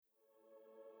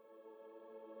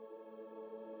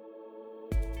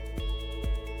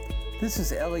This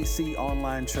is LEC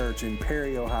Online Church in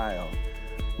Perry, Ohio.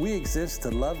 We exist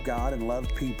to love God and love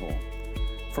people.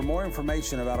 For more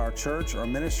information about our church or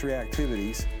ministry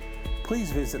activities,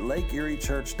 please visit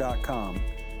lakeeriechurch.com.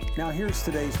 Now here's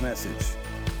today's message.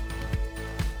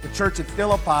 The church at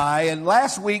Philippi, and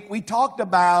last week we talked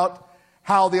about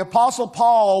how the Apostle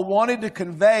Paul wanted to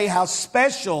convey how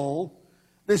special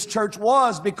this church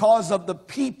was because of the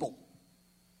people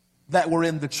that were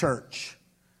in the church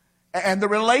and the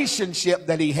relationship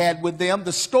that he had with them,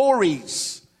 the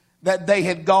stories that they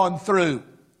had gone through,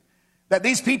 that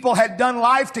these people had done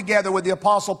life together with the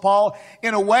Apostle Paul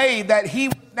in a way that he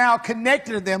was now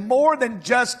connected to them more than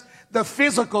just the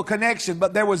physical connection,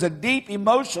 but there was a deep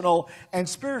emotional and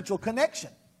spiritual connection.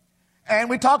 And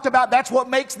we talked about that's what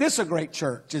makes this a great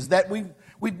church, is that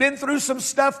we've been through some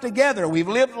stuff together. We've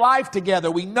lived life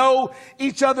together. We know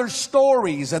each other's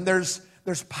stories, and there's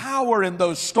power in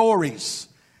those stories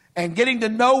and getting to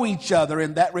know each other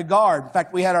in that regard. In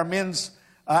fact, we had our men's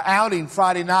outing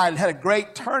Friday night and had a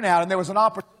great turnout, and there was an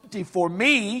opportunity for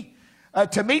me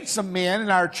to meet some men in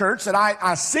our church that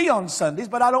I see on Sundays,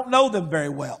 but I don't know them very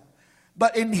well.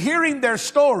 But in hearing their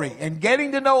story and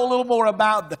getting to know a little more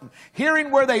about them,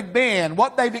 hearing where they've been,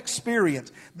 what they've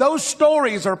experienced, those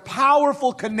stories are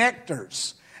powerful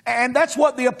connectors. And that's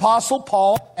what the Apostle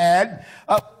Paul had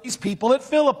these people at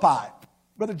Philippi.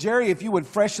 Brother Jerry, if you would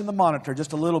freshen the monitor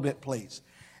just a little bit, please.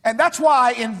 And that's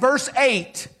why in verse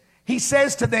 8, he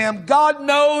says to them, God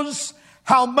knows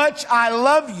how much I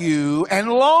love you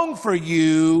and long for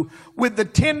you with the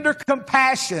tender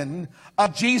compassion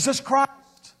of Jesus Christ.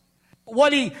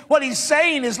 What he's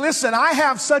saying is, listen, I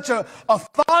have such a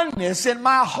fondness in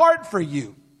my heart for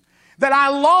you that I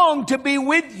long to be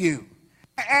with you.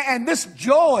 And this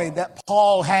joy that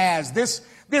Paul has,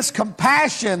 this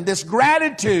compassion, this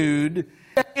gratitude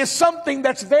is something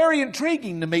that's very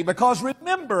intriguing to me, because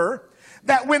remember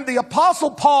that when the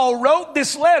Apostle Paul wrote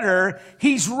this letter,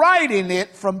 he's writing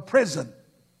it from prison.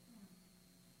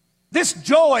 This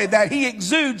joy that he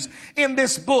exudes in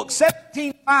this book,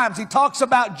 17 times he talks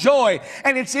about joy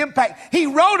and its impact. He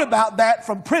wrote about that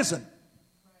from prison,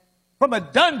 from a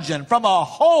dungeon, from a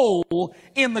hole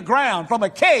in the ground, from a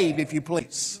cave, if you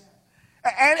please.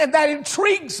 And that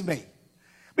intrigues me,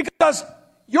 because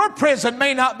your prison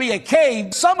may not be a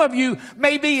cave. Some of you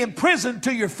may be imprisoned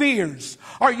to your fears,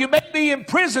 or you may be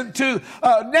imprisoned to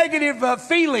negative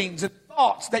feelings and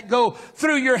thoughts that go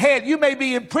through your head. You may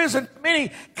be imprisoned to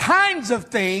many kinds of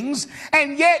things,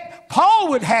 and yet Paul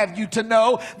would have you to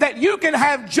know that you can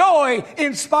have joy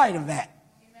in spite of that.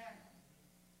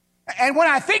 Amen. And when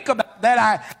I think about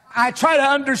that, I try to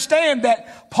understand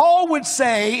that Paul would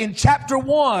say in chapter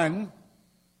 1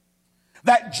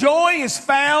 that joy is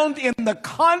found in the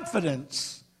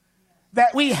confidence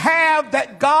that we have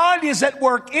that God is at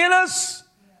work in us,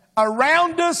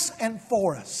 around us, and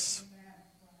for us.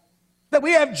 That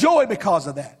we have joy because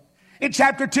of that. In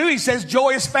chapter 2, he says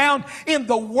joy is found in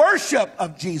the worship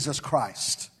of Jesus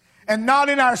Christ and not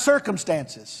in our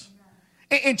circumstances.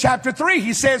 In chapter 3,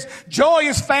 he says joy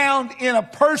is found in a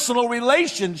personal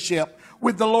relationship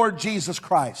with the Lord Jesus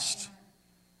Christ.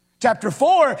 Chapter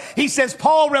 4, he says,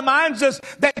 Paul reminds us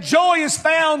that joy is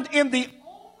found in the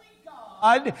only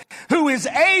God who is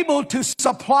able to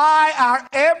supply our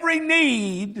every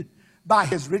need by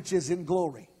his riches in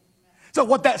glory. So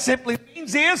what that simply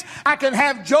means is I can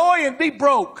have joy and be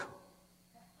broke.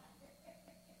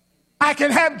 I can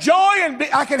have joy and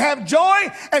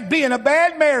be in a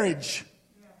bad marriage.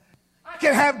 I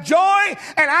can have joy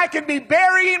and I can be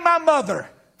burying my mother.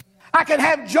 I can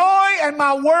have joy and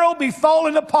my world be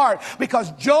falling apart, because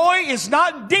joy is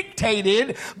not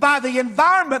dictated by the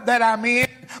environment that I'm in,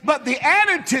 but the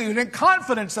attitude and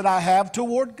confidence that I have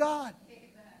toward God.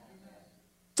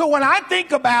 So when I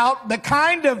think about the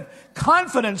kind of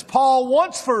confidence Paul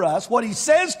wants for us, what he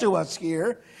says to us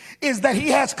here is that he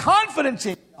has confidence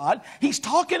in God. He's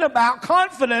talking about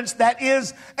confidence that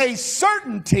is a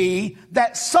certainty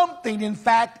that something, in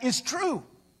fact, is true.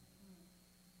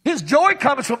 His joy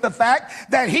comes from the fact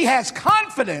that he has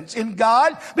confidence in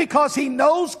God because he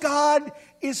knows God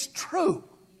is true.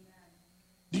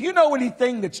 Do you know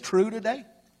anything that's true today?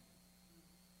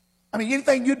 I mean,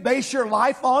 anything you'd base your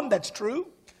life on that's true?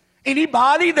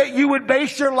 Anybody that you would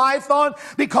base your life on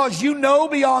because you know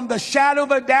beyond the shadow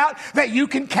of a doubt that you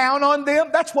can count on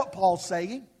them? That's what Paul's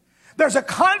saying. There's a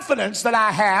confidence that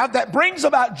I have that brings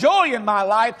about joy in my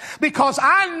life because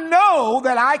I know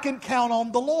that I can count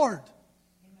on the Lord.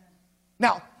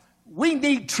 Now, we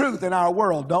need truth in our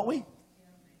world, don't we?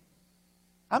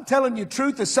 I'm telling you,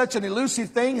 truth is such an elusive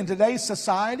thing in today's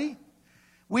society.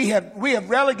 We have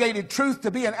relegated truth to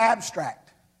be an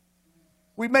abstract.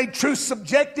 We made truth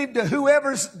subjective to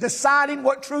whoever's deciding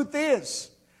what truth is.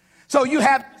 So you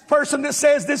have this person that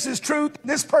says this is truth,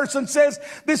 this person says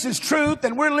this is truth,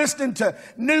 and we're listening to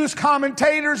news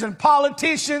commentators and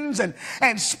politicians and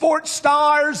sports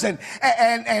stars and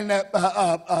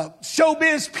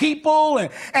showbiz people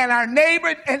and our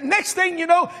neighbor. And next thing you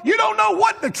know, you don't know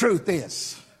what the truth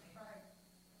is.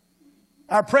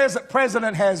 Our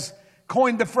president has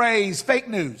coined the phrase fake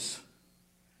news.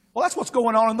 Well, that's what's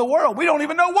going on in the world. We don't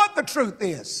even know what the truth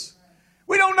is.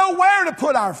 We don't know where to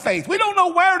put our faith. We don't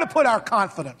know where to put our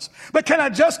confidence. But can I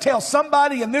just tell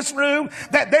somebody in this room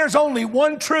that there's only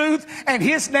one truth, and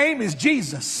his name is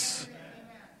Jesus.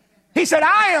 He said,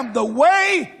 I am the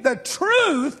way, the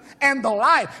truth, and the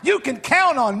life. You can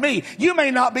count on me. You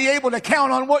may not be able to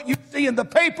count on what you see in the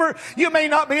paper. You may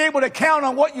not be able to count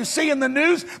on what you see in the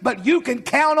news, but you can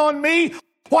count on me.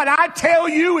 What I tell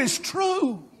you is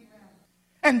true.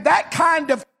 And that kind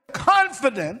of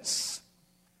confidence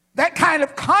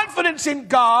in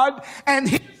God and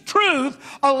his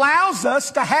truth allows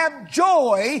us to have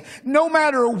joy no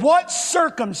matter what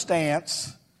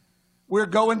circumstance we're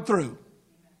going through.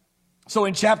 So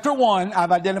in chapter 1,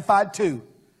 I've identified 2.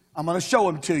 I'm going to show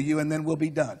them to you and then we'll be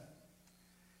done.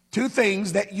 2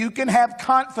 things that you can have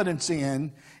confidence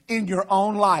in your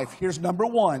own life. Here's number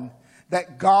 1,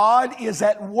 that God is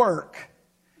at work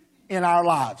in our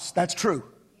lives. That's true.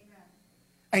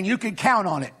 And you can count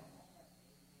on it.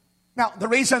 Now, the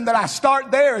reason that I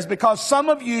start there is because some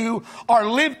of you are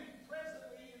living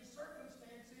presently in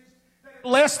circumstances that are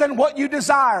less than what you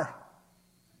desire.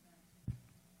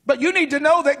 But you need to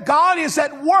know that God is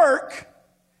at work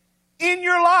in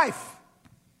your life,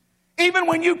 even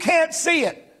when you can't see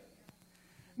it.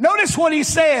 Notice what he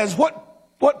says,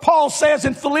 what Paul says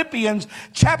in Philippians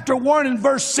chapter 1 and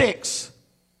verse 6.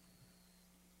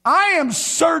 I am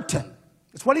certain,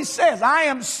 that's what he says, I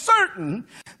am certain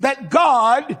that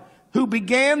God, who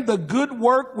began the good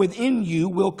work within you,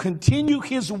 will continue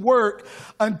his work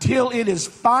until it is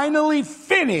finally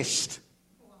finished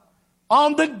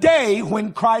on the day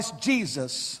when Christ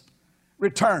Jesus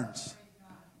returns.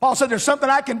 Paul said there's something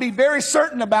I can be very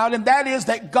certain about, and that is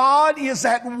that God is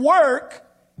at work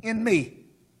in me.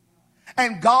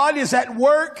 And God is at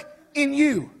work in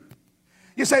you.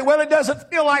 You say, well, it doesn't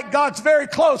feel like God's very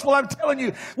close. Well, I'm telling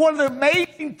you, one of the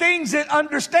amazing things in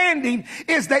understanding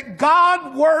is that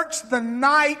God works the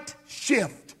night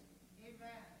shift.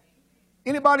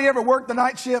 Anybody ever worked the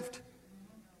night shift?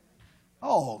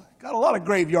 Oh, got a lot of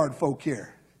graveyard folk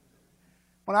here.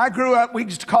 When I grew up, we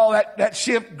used to call that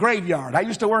shift graveyard. I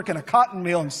used to work in a cotton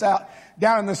mill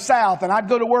down in the South, and I'd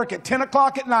go to work at 10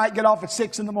 o'clock at night, get off at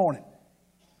 6 in the morning.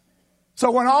 So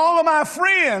when all of my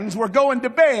friends were going to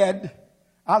bed,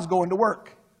 I was going to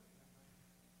work.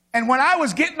 And when I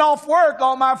was getting off work,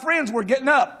 all my friends were getting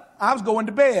up. I was going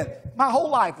to bed. My whole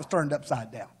life was turned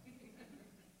upside down.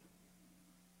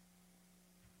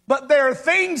 But there are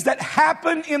things that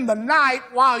happen in the night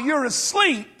while you're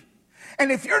asleep.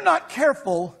 And if you're not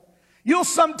careful, you'll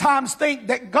sometimes think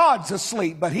that God's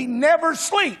asleep, but he never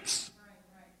sleeps.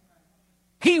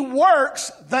 He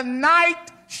works the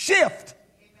night shift.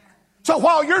 So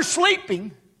while you're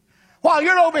sleeping, while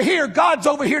you're over here, God's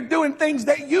over here doing things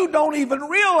that you don't even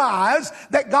realize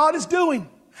that God is doing.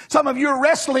 Some of you are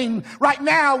wrestling right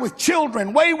now with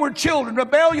children, wayward children,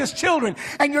 rebellious children,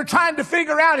 and you're trying to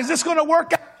figure out, is this going to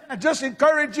work out? I just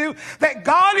encourage you that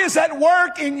God is at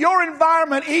work in your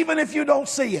environment even if you don't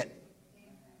see it.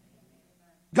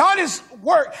 God is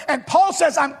work. And Paul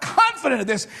says, I'm confident of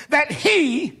this, that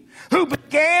he who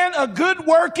began a good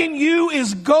work in you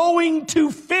is going to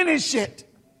finish it.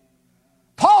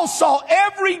 Paul saw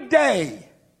every day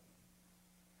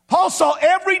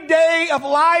of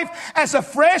life as a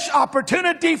fresh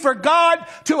opportunity for God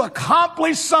to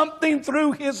accomplish something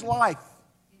through his life.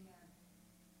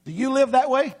 Do you live that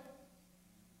way?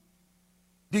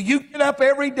 Do you get up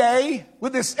every day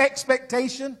with this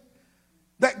expectation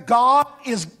that God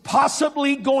is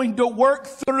possibly going to work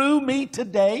through me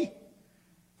today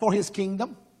for his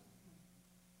kingdom?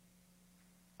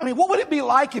 I mean, what would it be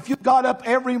like if you got up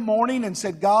every morning and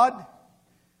said, God,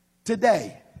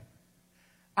 today,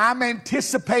 I'm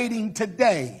anticipating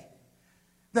today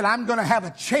that I'm going to have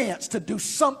a chance to do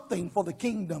something for the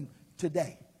kingdom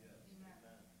today.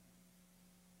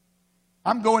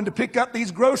 I'm going to pick up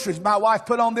these groceries my wife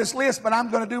put on this list, but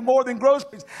I'm going to do more than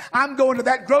groceries. I'm going to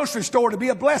that grocery store to be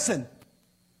a blessing.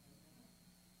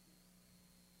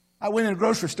 I went in a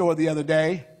grocery store the other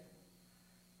day,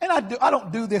 and I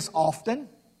don't do this often.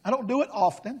 I don't do it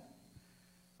often.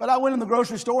 But I went in the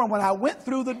grocery store, and when I went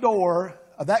through the door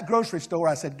of that grocery store,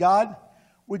 I said, God,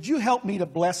 would you help me to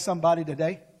bless somebody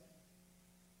today?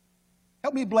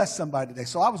 Help me bless somebody today.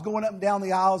 So I was going up and down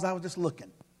the aisles. I was just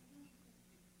looking.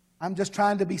 I'm just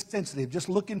trying to be sensitive, just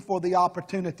looking for the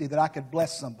opportunity that I could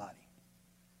bless somebody.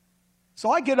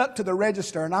 So I get up to the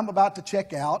register and I'm about to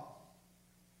check out.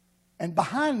 And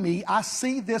behind me, I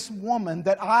see this woman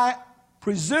that I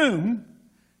presume,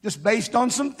 just based on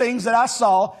some things that I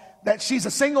saw, that she's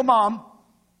a single mom.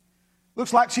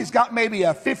 Looks like she's got maybe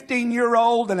a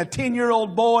 15-year-old and a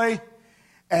 10-year-old boy.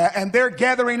 And they're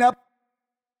gathering up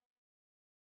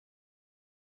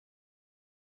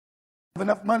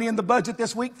enough money in the budget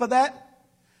this week for that?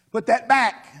 Put that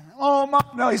back. Oh, Mom.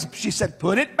 No, she said,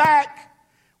 put it back.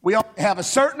 We only have a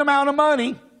certain amount of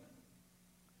money.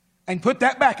 And put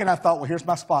that back. And I thought, well, here's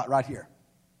my spot right here.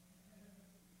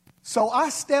 So I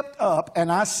stepped up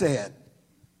and I said,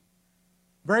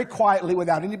 very quietly,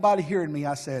 without anybody hearing me,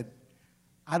 I said,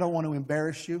 I don't want to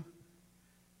embarrass you,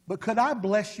 but could I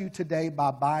bless you today by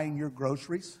buying your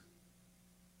groceries?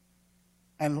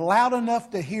 And loud enough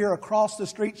to hear across the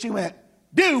street, she went,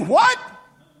 do what?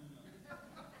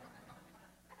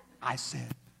 I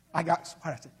said, I got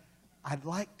smart. I said, I'd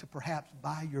like to perhaps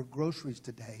buy your groceries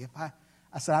today.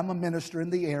 I said, I'm a minister in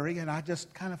the area, and I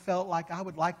just kind of felt like I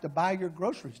would like to buy your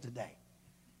groceries today.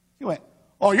 She went,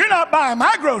 oh, you're not buying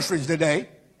my groceries today.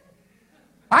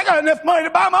 I got enough money to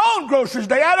buy my own groceries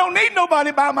today. I don't need nobody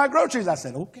to buy my groceries. I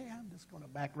said, okay, I'm just going to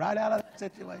back right out of that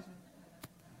situation.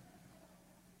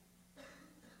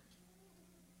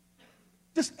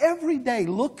 Just every day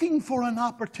looking for an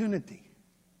opportunity.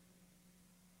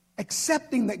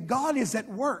 Accepting that God is at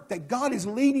work, that God is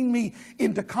leading me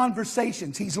into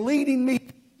conversations. He's leading me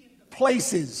into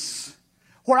places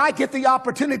where I get the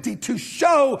opportunity to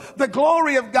show the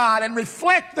glory of God and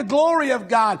reflect the glory of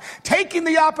God. Taking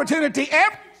the opportunity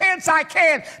every chance I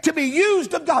can to be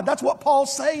used of God. That's what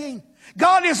Paul's saying.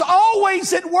 God is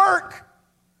always at work.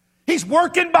 He's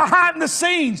working behind the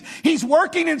scenes. He's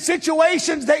working in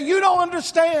situations that you don't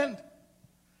understand.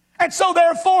 And so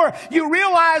therefore, you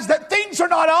realize that things are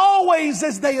not always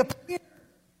as they appear.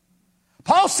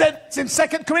 Paul said in 2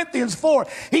 Corinthians 4,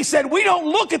 he said, we don't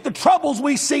look at the troubles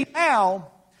we see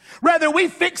now. Rather, we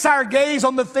fix our gaze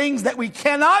on the things that we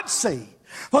cannot see.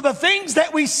 For the things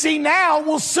that we see now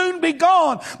will soon be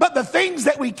gone, but the things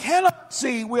that we cannot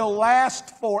see will last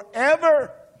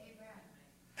forever.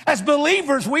 As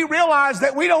believers, we realize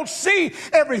that we don't see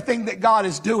everything that God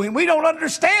is doing. We don't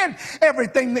understand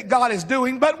everything that God is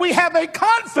doing, but we have a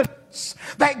confidence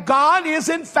that God is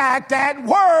in fact at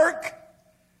work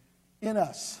in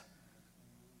us.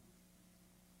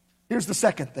 Here's the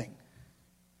second thing.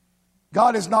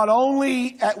 God is not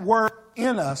only at work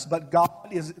in us, but God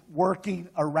is working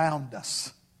around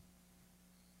us.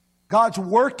 God's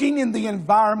working in the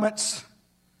environments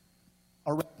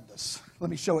around us.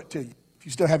 Let me show it to you. If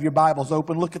you still have your Bibles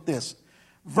open, look at this.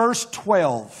 Verse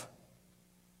 12.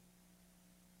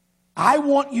 I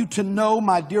want you to know,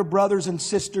 my dear brothers and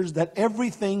sisters, that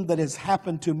everything that has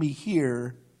happened to me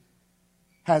here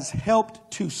has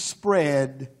helped to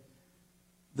spread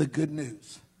the good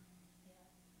news.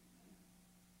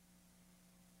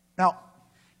 Now,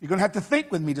 you're going to have to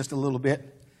think with me just a little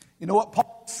bit. You know what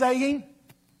Paul's saying?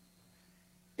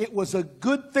 It was a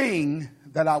good thing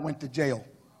that I went to jail.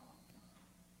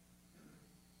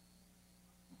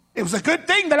 It was a good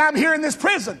thing that I'm here in this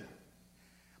prison.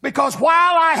 Because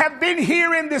while I have been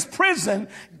here in this prison,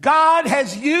 God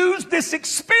has used this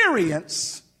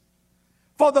experience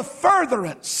for the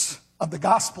furtherance of the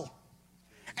gospel.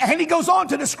 And he goes on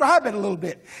to describe it a little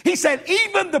bit. He said,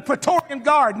 even the Praetorian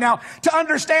Guard. Now, to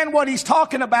understand what he's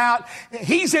talking about,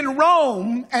 he's in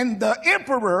Rome, and the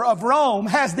emperor of Rome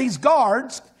has these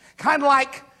guards, kind of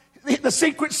like the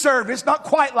Secret Service, not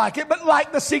quite like it, but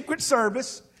like the Secret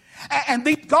Service. And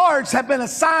these guards have been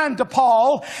assigned to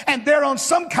Paul, and they're on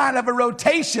some kind of a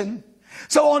rotation.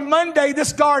 So on Monday,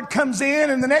 this guard comes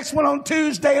in, and the next one on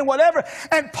Tuesday, and whatever.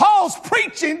 And Paul's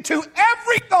preaching to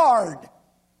every guard.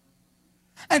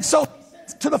 And so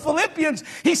to the Philippians,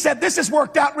 he said, this has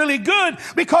worked out really good,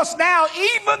 because now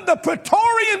even the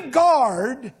Praetorian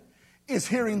Guard is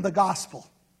hearing the gospel.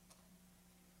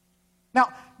 Now,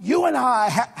 you and I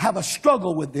have a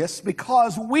struggle with this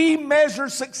because we measure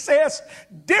success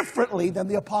differently than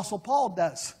the Apostle Paul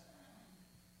does.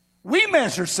 We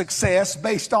measure success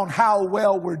based on how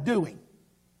well we're doing.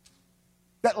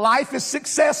 That life is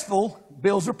successful,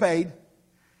 bills are paid,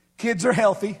 kids are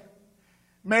healthy,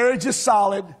 marriage is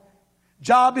solid,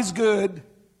 job is good,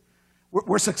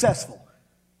 we're successful.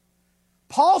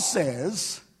 Paul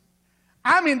says,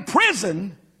 I'm in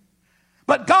prison,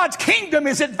 but God's kingdom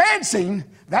is advancing.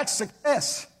 That's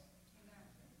success.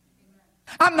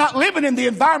 I'm not living in the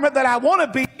environment that I want to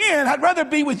be in. I'd rather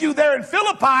be with you there in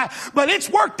Philippi, but it's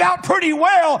worked out pretty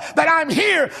well that I'm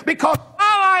here because while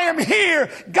I am here,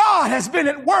 God has been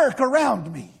at work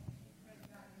around me.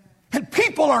 And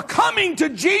people are coming to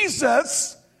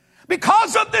Jesus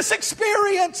because of this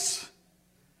experience.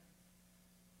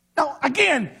 Now,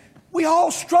 again, we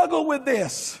all struggle with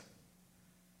this.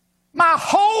 My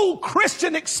whole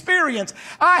Christian experience,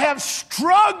 I have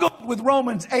struggled with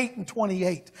Romans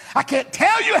 8:28. I can't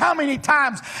tell you how many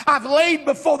times I've laid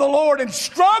before the Lord and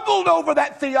struggled over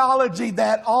that theology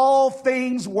that all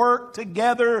things work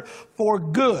together for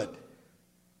good.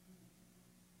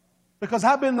 Because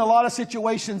I've been in a lot of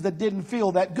situations that didn't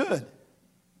feel that good.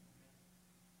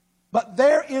 But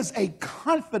there is a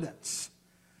confidence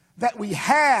that we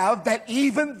have that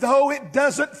even though it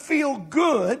doesn't feel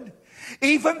good,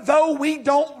 even though we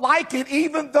don't like it,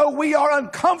 even though we are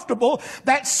uncomfortable,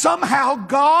 that somehow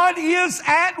God is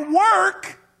at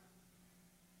work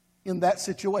in that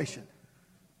situation.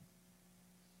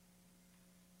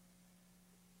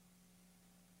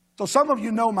 So some of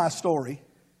you know my story,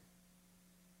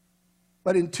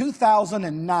 but in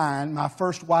 2009, my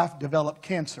first wife developed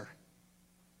cancer.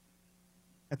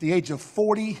 At the age of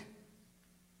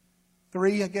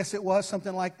 43, I guess it was,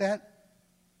 something like that.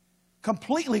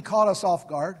 Completely caught us off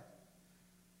guard.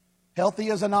 Healthy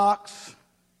as an ox.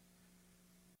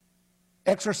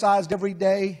 Exercised every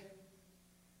day.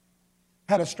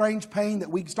 Had a strange pain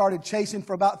that we started chasing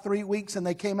for about 3 weeks, and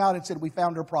they came out and said, we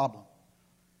found her problem.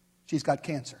 She's got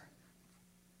cancer.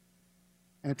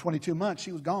 And in 22 months,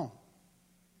 she was gone.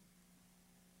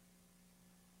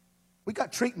 We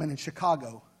got treatment in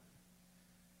Chicago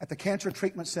at the Cancer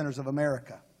Treatment Centers of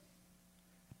America.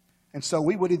 And so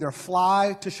we would either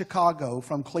fly to Chicago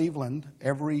from Cleveland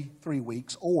every 3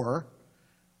 weeks, or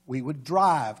we would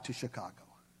drive to Chicago.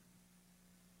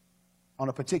 On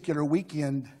a particular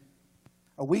weekend,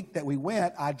 a week that we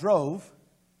went, I drove.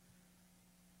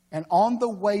 And on the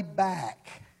way back,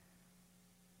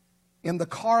 in the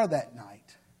car that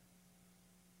night,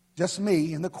 just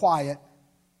me in the quiet,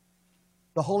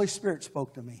 the Holy Spirit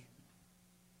spoke to me.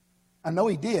 I know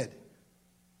He did.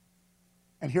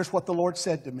 And here's what the Lord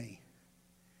said to me.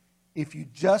 If you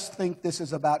just think this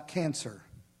is about cancer,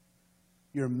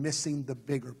 you're missing the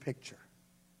bigger picture.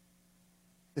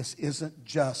 This isn't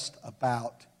just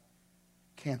about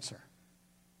cancer.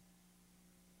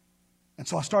 And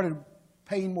so I started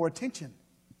paying more attention.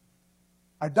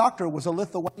 Our doctor was a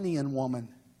Lithuanian woman,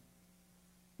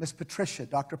 Miss Patricia,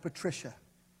 Dr. Patricia.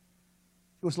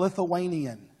 She was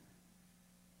Lithuanian.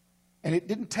 And it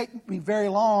didn't take me very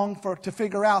long to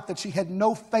figure out that she had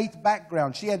no faith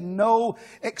background. She had no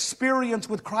experience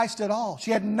with Christ at all. She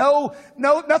had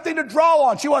nothing to draw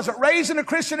on. She wasn't raised in a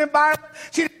Christian environment.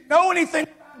 She didn't know anything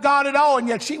about God at all, and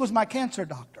yet she was my cancer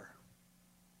doctor.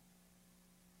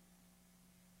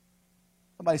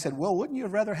 Somebody said, well, wouldn't you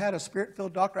have rather had a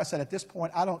Spirit-filled doctor? I said, at this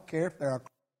point, I don't care if there are.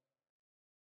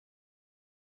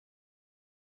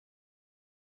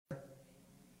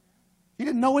 She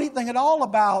didn't know anything at all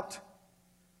about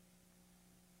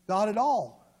God at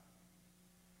all.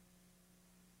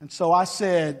 And so I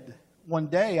said, one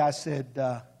day, I said,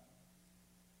 I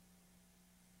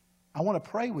want to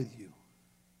pray with you.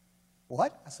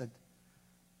 What? I said,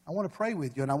 I want to pray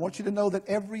with you. And I want you to know that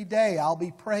every day I'll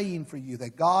be praying for you,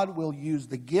 that God will use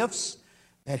the gifts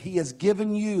that He has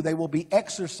given you. They will be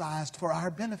exercised for our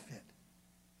benefit.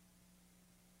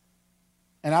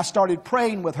 And I started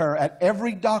praying with her at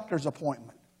every doctor's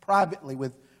appointment, privately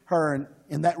with her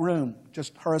in that room,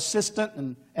 just her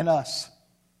assistant and us.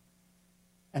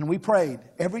 And we prayed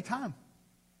every time.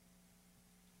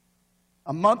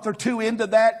 A month or two into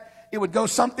that, it would go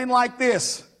something like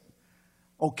this.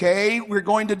 Okay, we're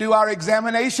going to do our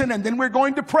examination and then we're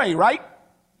going to pray, right?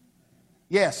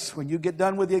 Yes, when you get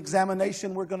done with the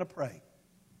examination, we're going to pray.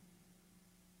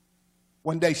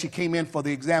 One day she came in for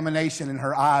the examination and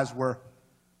her eyes were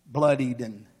bloodied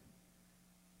and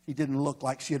she didn't look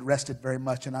like she had rested very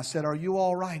much. And I said, are you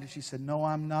all right? And she said, no,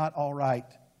 I'm not all right.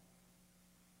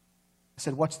 I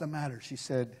said, what's the matter? She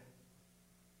said,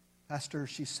 Pastor,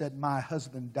 she said, my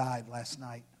husband died last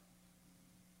night.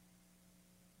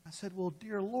 I said, well,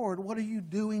 dear Lord, what are you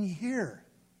doing here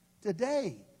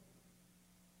today?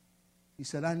 He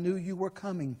said, I knew you were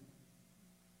coming.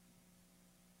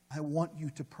 I want you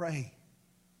to pray.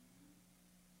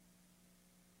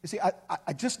 You see,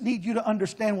 I just need you to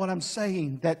understand what I'm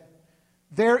saying, that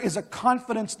there is a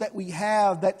confidence that we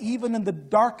have that even in the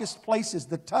darkest places,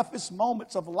 the toughest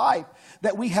moments of life,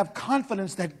 that we have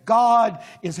confidence that God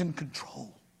is in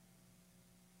control.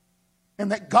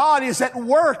 And that God is at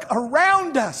work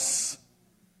around us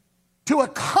to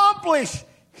accomplish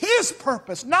His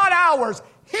purpose, not ours,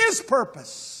 His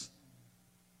purpose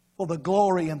for the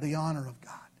glory and the honor of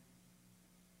God.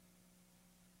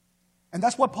 And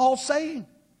that's what Paul's saying.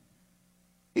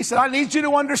 He said, I need you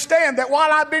to understand that while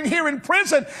I've been here in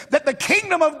prison, that the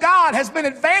kingdom of God has been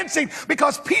advancing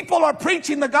because people are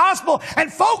preaching the gospel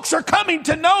and folks are coming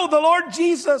to know the Lord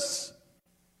Jesus.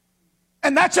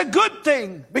 And that's a good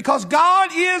thing because God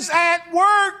is at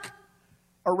work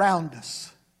around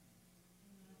us.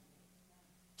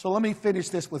 So let me finish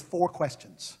this with 4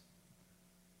 questions.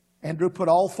 Andrew, put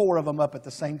all 4 of them up at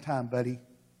the same time, buddy.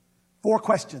 4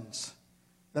 questions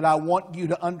that I want you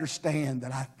to understand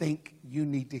that I think you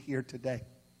need to hear today.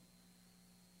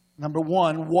 Number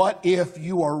 1, what if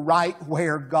you are right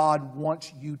where God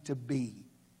wants you to be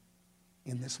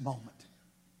in this moment?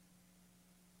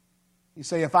 You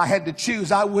say, if I had to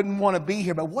choose, I wouldn't want to be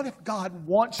here. But what if God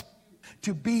wants you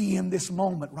to be in this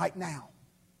moment right now?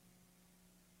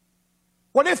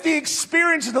 What if the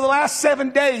experiences of the last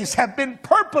 7 days have been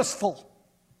purposeful?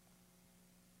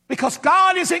 Because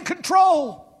God is in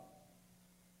control.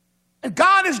 And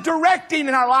God is directing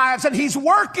in our lives, and He's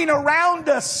working around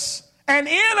us and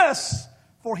in us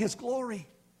for His glory.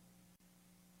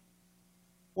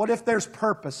 What if there's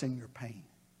purpose in your pain?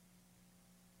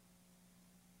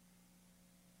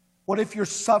 What if your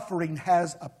suffering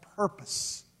has a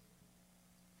purpose?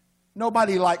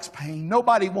 Nobody likes pain.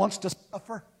 Nobody wants to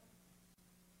suffer.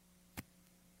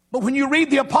 But when you read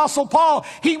the Apostle Paul,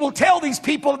 he will tell these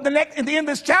people in the end of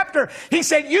this chapter, he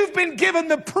said, you've been given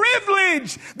the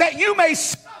privilege that you may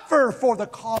suffer for the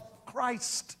cause of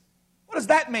Christ. What does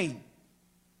that mean?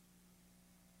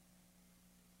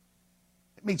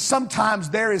 It means sometimes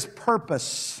there is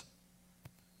purpose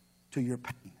to your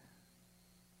pain.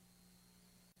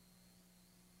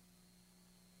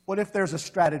 What if there's a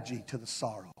strategy to the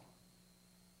sorrow?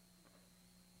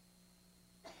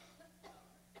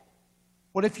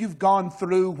 What if you've gone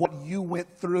through what you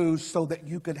went through so that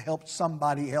you could help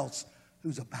somebody else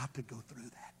who's about to go through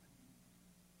that?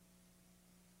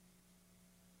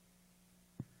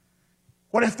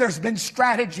 What if there's been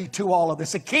strategy to all of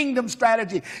this, a kingdom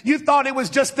strategy? You thought it was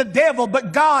just the devil,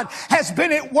 but God has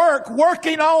been at work,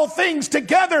 working all things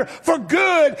together for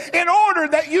good in order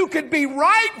that you could be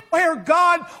right where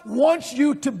God wants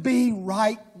you to be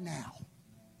right now.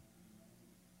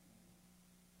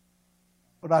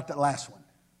 What about that last one?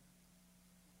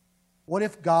 What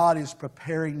if God is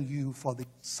preparing you for the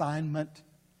assignment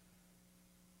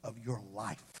of your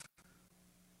life?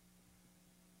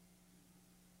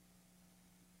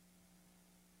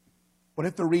 What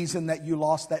if the reason that you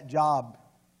lost that job?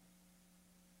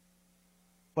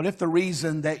 What if the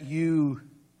reason that you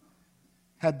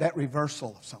had that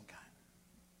reversal of some kind?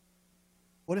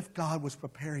 What if God was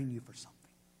preparing you for something?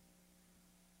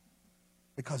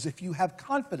 Because if you have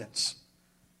confidence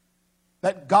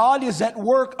that God is at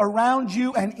work around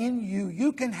you and in you,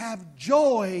 you can have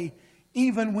joy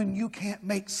even when you can't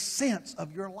make sense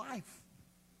of your life.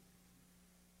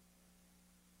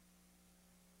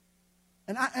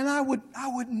 And I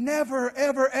would never,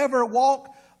 ever, ever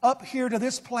walk up here to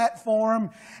this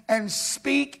platform and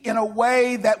speak in a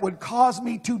way that would cause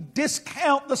me to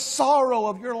discount the sorrow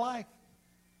of your life.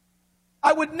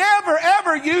 I would never,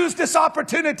 ever use this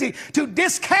opportunity to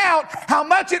discount how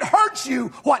much it hurts you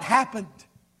what happened.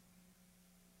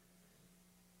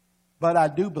 But I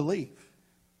do believe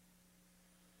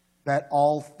that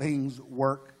all things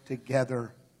work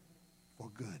together for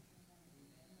good.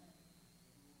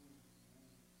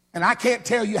 And I can't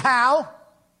tell you how,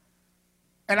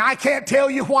 and I can't tell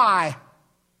you why,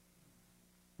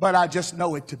 but I just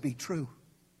know it to be true.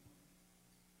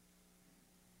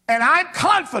 And I'm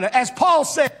confident, as Paul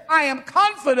said, I am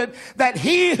confident that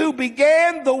He who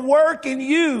began the work in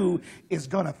you is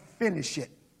going to finish it.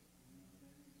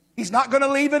 He's not going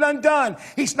to leave it undone.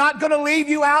 He's not going to leave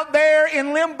you out there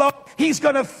in limbo. He's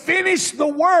going to finish the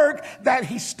work that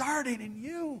He started in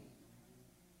you.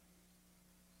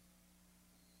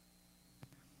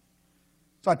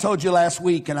 So I told you last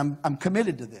week, and I'm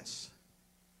committed to this.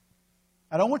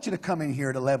 I don't want you to come in here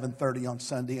at 11:30 on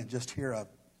Sunday and just hear a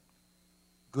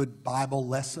good Bible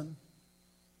lesson.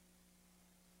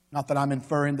 Not that I'm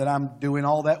inferring that I'm doing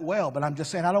all that well, but I'm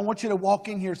just saying I don't want you to walk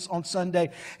in here on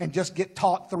Sunday and just get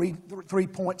taught three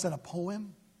points in a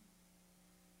poem.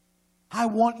 I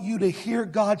want you to hear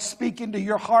God speak into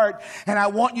your heart, and I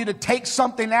want you to take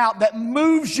something out that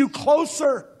moves you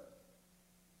closer.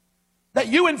 That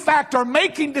you, in fact, are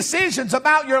making decisions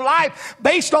about your life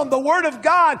based on the Word of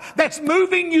God that's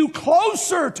moving you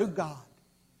closer to God.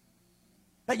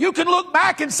 That you can look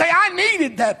back and say, I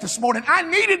needed that this morning. I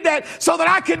needed that so that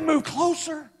I can move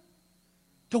closer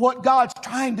to what God's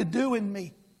trying to do in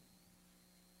me.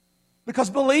 Because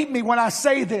believe me when I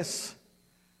say this,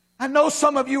 I know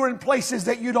some of you are in places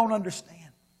that you don't understand.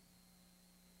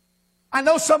 I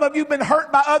know some of you have been hurt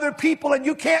by other people and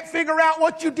you can't figure out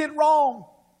what you did wrong.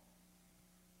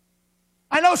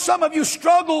 I know some of you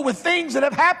struggle with things that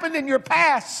have happened in your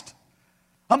past.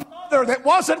 A mother that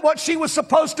wasn't what she was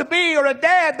supposed to be, or a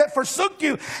dad that forsook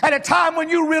you at a time when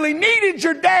you really needed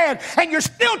your dad, and you're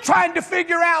still trying to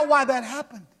figure out why that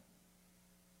happened.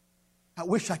 I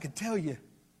wish I could tell you.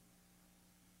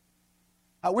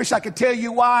 I wish I could tell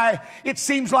you why it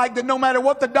seems like that no matter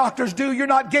what the doctors do, you're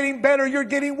not getting better, you're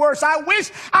getting worse. I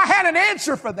wish I had an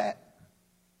answer for that.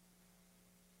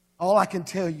 All I can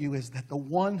tell you is that the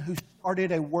one who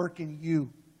started a work in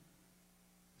you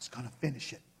is going to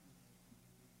finish it.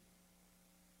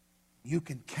 You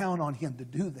can count on him to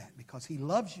do that because he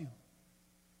loves you.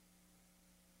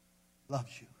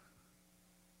 Loves you.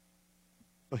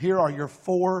 So here are your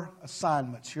 4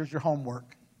 assignments. Here's your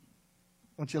homework.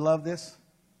 Don't you love this?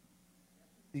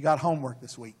 You got homework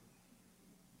this week.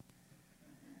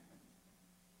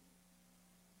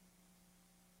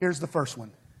 Here's the first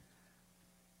one.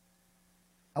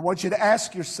 I want you to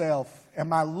ask yourself,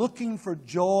 am I looking for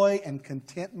joy and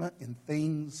contentment in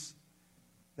things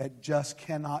that just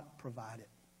cannot provide it?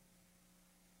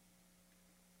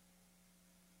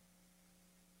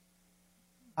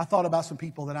 I thought about some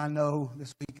people that I know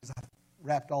this week as I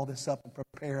wrapped all this up and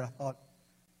prepared. I thought,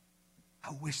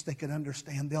 I wish they could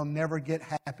understand they'll never get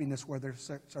happiness where they're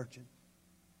searching.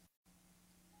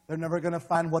 They're never going to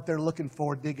find what they're looking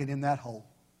for digging in that hole.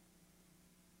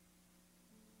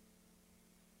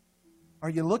 Are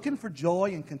you looking for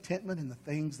joy and contentment in the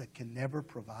things that can never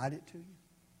provide it to you?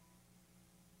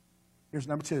 Here's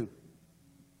number 2.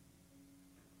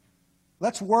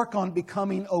 Let's work on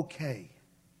becoming okay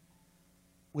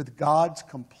with God's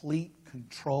complete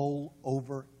control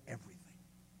over everything.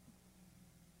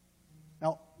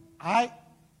 Now, I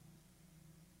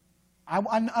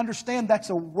understand that's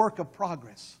a work of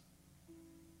progress.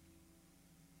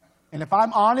 And if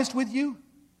I'm honest with you,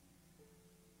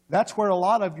 that's where a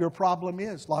lot of your problem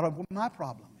is. A lot of my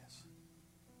problem is.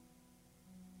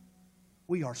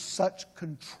 We are such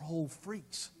control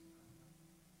freaks.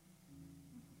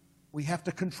 We have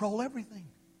to control everything.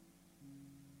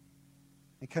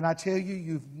 And can I tell you,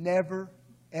 you've never,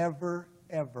 ever,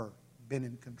 ever been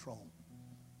in control.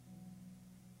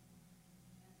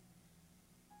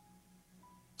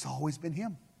 It's always been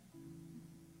Him.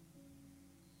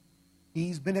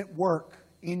 He's been at work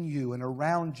in you and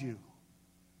around you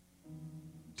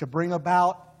to bring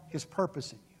about His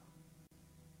purpose in you.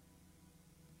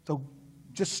 So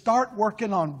just start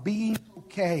working on being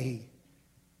okay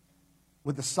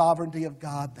with the sovereignty of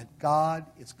God, that God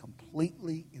is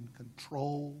completely in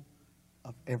control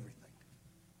of everything.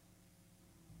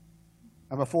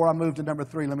 Now, before I move to number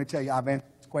 3, let me tell you, I've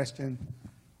answered this question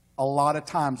a lot of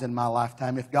times in my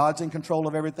lifetime. If God's in control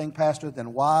of everything, Pastor,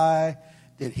 then why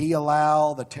did He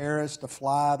allow the terrorists to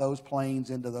fly those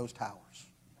planes into those towers?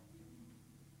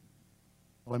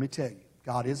 Well, let me tell you,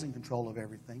 God is in control of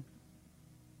everything.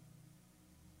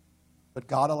 But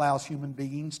God allows human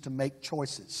beings to make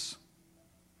choices.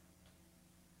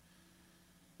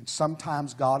 And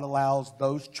sometimes God allows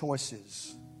those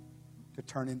choices to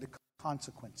turn into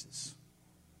consequences.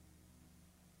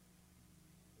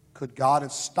 Could God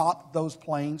have stopped those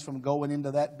planes from going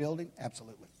into that building?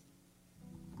 Absolutely.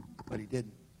 But He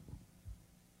didn't.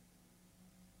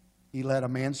 He let a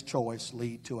man's choice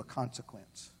lead to a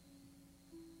consequence.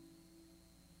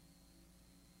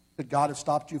 Could God have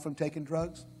stopped you from taking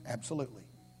drugs? Absolutely.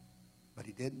 But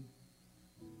He didn't.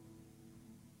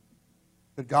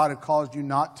 Could God have caused you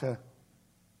not to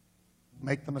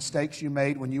make the mistakes you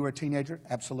made when you were a teenager?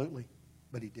 Absolutely.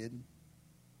 But He didn't.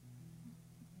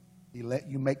 He let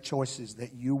you make choices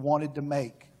that you wanted to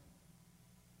make.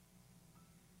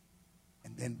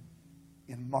 And then,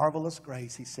 in marvelous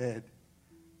grace, He said,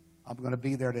 I'm going to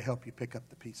be there to help you pick up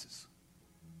the pieces.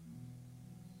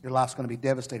 Your life's going to be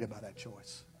devastated by that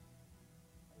choice.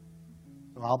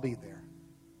 So I'll be there.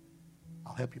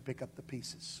 I'll help you pick up the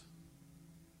pieces.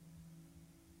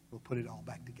 We'll put it all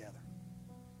back together.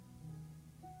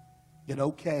 Get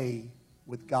okay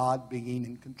with God being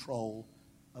in control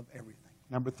of everything.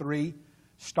 Number 3,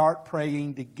 start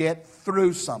praying to get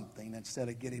through something instead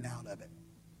of getting out of it.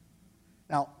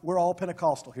 Now, we're all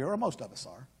Pentecostal here, or most of us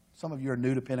are. Some of you are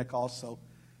new to Pentecost, so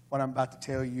what I'm about to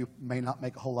tell you may not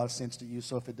make a whole lot of sense to you,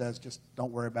 so if it does, just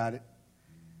don't worry about it.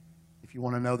 If you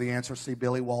want to know the answer, see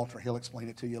Billy Walter. He'll explain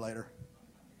it to you later.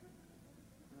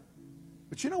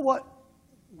 But you know what?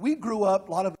 We grew up,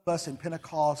 a lot of us in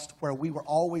Pentecost, where we were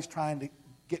always trying to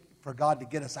get for God to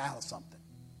get us out of something.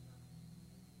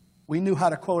 We knew how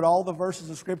to quote all the verses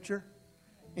of Scripture.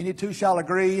 Any two shall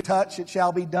agree, touch, it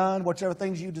shall be done. Whatever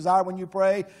things you desire when you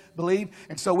pray, believe.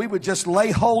 And so we would just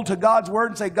lay hold to God's Word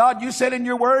and say, God, you said in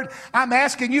your Word, I'm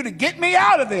asking you to get me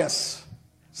out of this.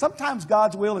 Sometimes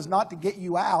God's will is not to get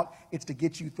you out, it's to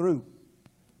get you through.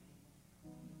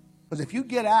 Because if you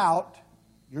get out,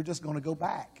 you're just going to go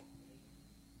back.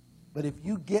 But if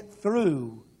you get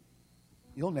through,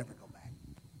 you'll never go back.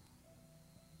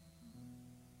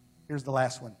 Here's the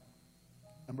last one.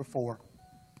 Number 4.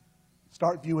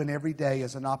 Start viewing every day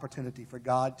as an opportunity for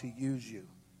God to use you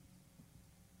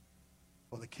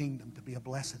for the kingdom, to be a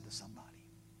blessing to somebody.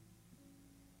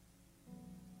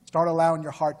 Start allowing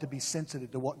your heart to be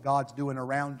sensitive to what God's doing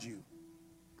around you.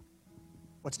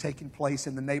 What's taking place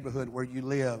in the neighborhood where you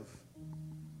live.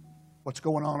 What's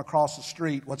going on across the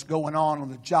street. What's going on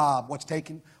the job. What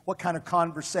kind of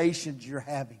conversations you're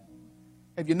having.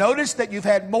 Have you noticed that you've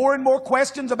had more and more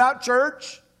questions about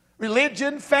church,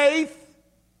 religion, faith?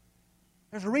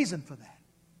 There's a reason for that.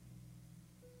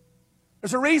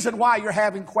 There's a reason why you're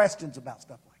having questions about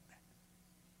stuff like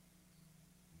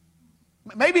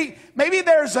that. Maybe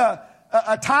there's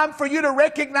a time for you to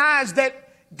recognize that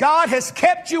God has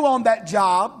kept you on that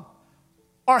job,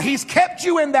 or He's kept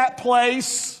you in that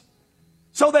place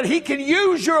so that He can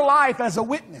use your life as a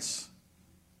witness.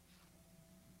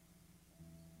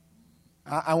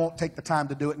 I won't take the time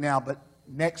to do it now, but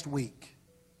next week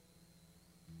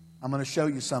I'm going to show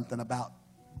you something about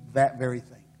that very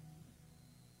thing.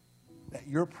 That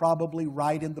you're probably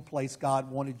right in the place God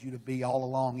wanted you to be all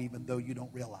along, even though you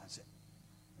don't realize it.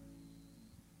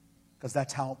 Because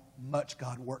that's how much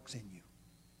God works in you.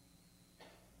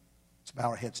 Let's bow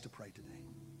our heads to pray today.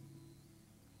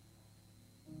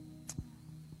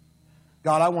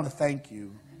 God, I want to thank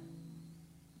you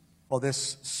for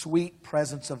this sweet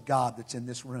presence of God that's in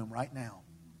this room right now.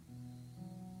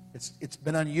 It's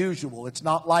been unusual. It's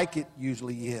not like it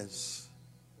usually is.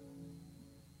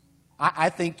 I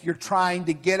think you're trying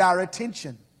to get our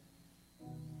attention.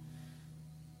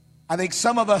 I think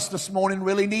some of us this morning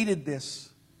really needed this.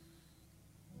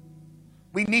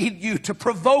 We need you to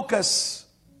provoke us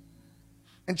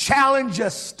and challenge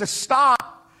us to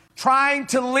stop trying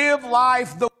to live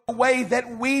life the way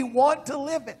that we want to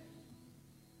live it.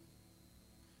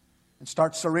 And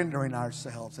start surrendering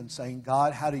ourselves and saying,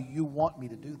 God, how do you want me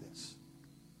to do this?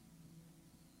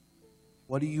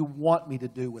 What do you want me to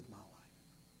do with my life?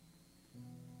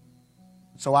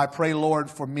 So I pray, Lord,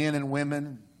 for men and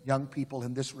women, young people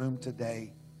in this room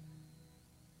today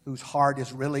whose heart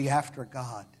is really after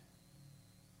God.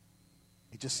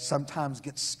 They just sometimes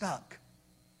get stuck.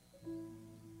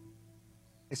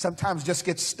 They sometimes just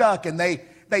get stuck and they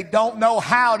don't know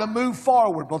how to move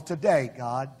forward. Well, today,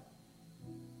 God,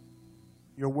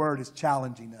 your word is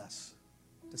challenging us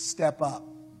to step up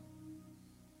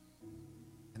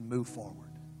and move forward.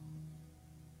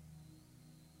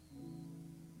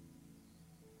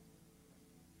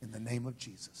 In the name of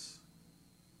Jesus.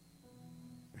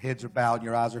 Your heads are bowed,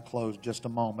 your eyes are closed. Just a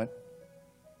moment.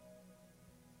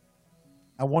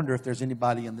 I wonder if there's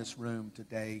anybody in this room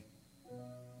today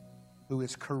who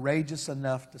is courageous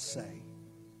enough to say,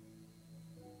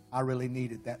 I really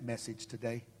needed that message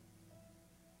today.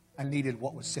 I needed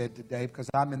what was said today because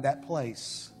I'm in that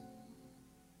place.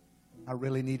 I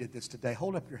really needed this today.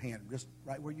 Hold up your hand just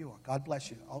right where you are. God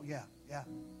bless you. Oh, yeah.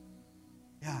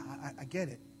 Yeah, I get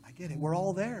it. I get it. We're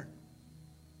all there.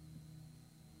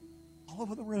 All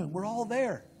over the room. We're all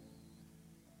there.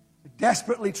 We're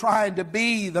desperately trying to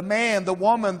be the man, the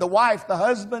woman, the wife, the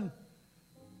husband,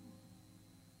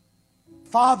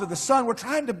 Father, the Son. We're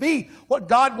trying to be what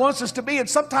God wants us to be. And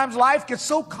sometimes life gets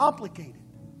so complicated.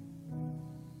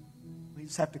 We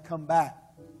just have to come back,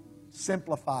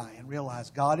 simplify, and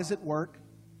realize God is at work.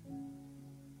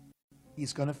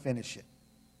 He's going to finish it.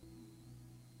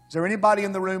 Is there anybody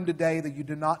in the room today that you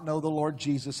do not know the Lord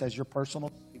Jesus as your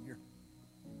personal Savior?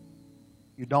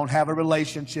 You don't have a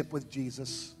relationship with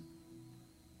Jesus,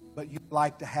 but you'd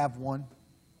like to have one?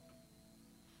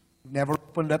 You've never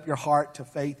opened up your heart to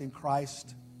faith in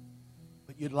Christ,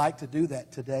 but you'd like to do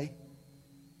that today?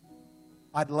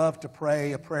 I'd love to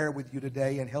pray a prayer with you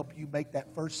today and help you make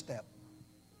that first step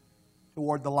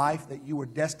toward the life that you were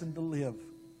destined to live,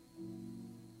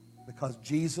 because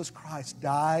Jesus Christ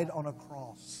died on a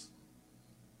cross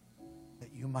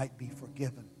that you might be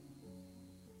forgiven.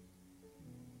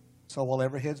 So while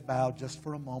every head's bowed, just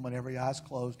for a moment, every eye's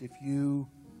closed, if you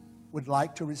would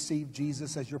like to receive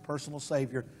Jesus as your personal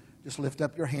Savior, just lift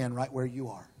up your hand right where you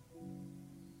are.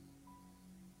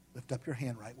 Lift up your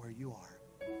hand right where you are.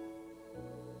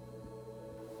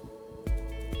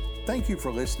 Thank you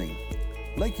for listening.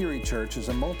 Lake Erie Church is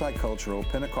a multicultural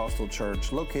Pentecostal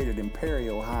church located in Perry,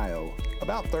 Ohio,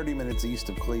 about 30 minutes east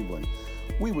of Cleveland.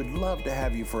 We would love to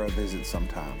have you for a visit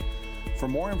sometime. For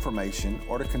more information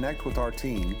or to connect with our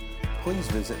team, please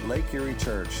visit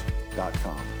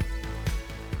lakeeriechurch.com.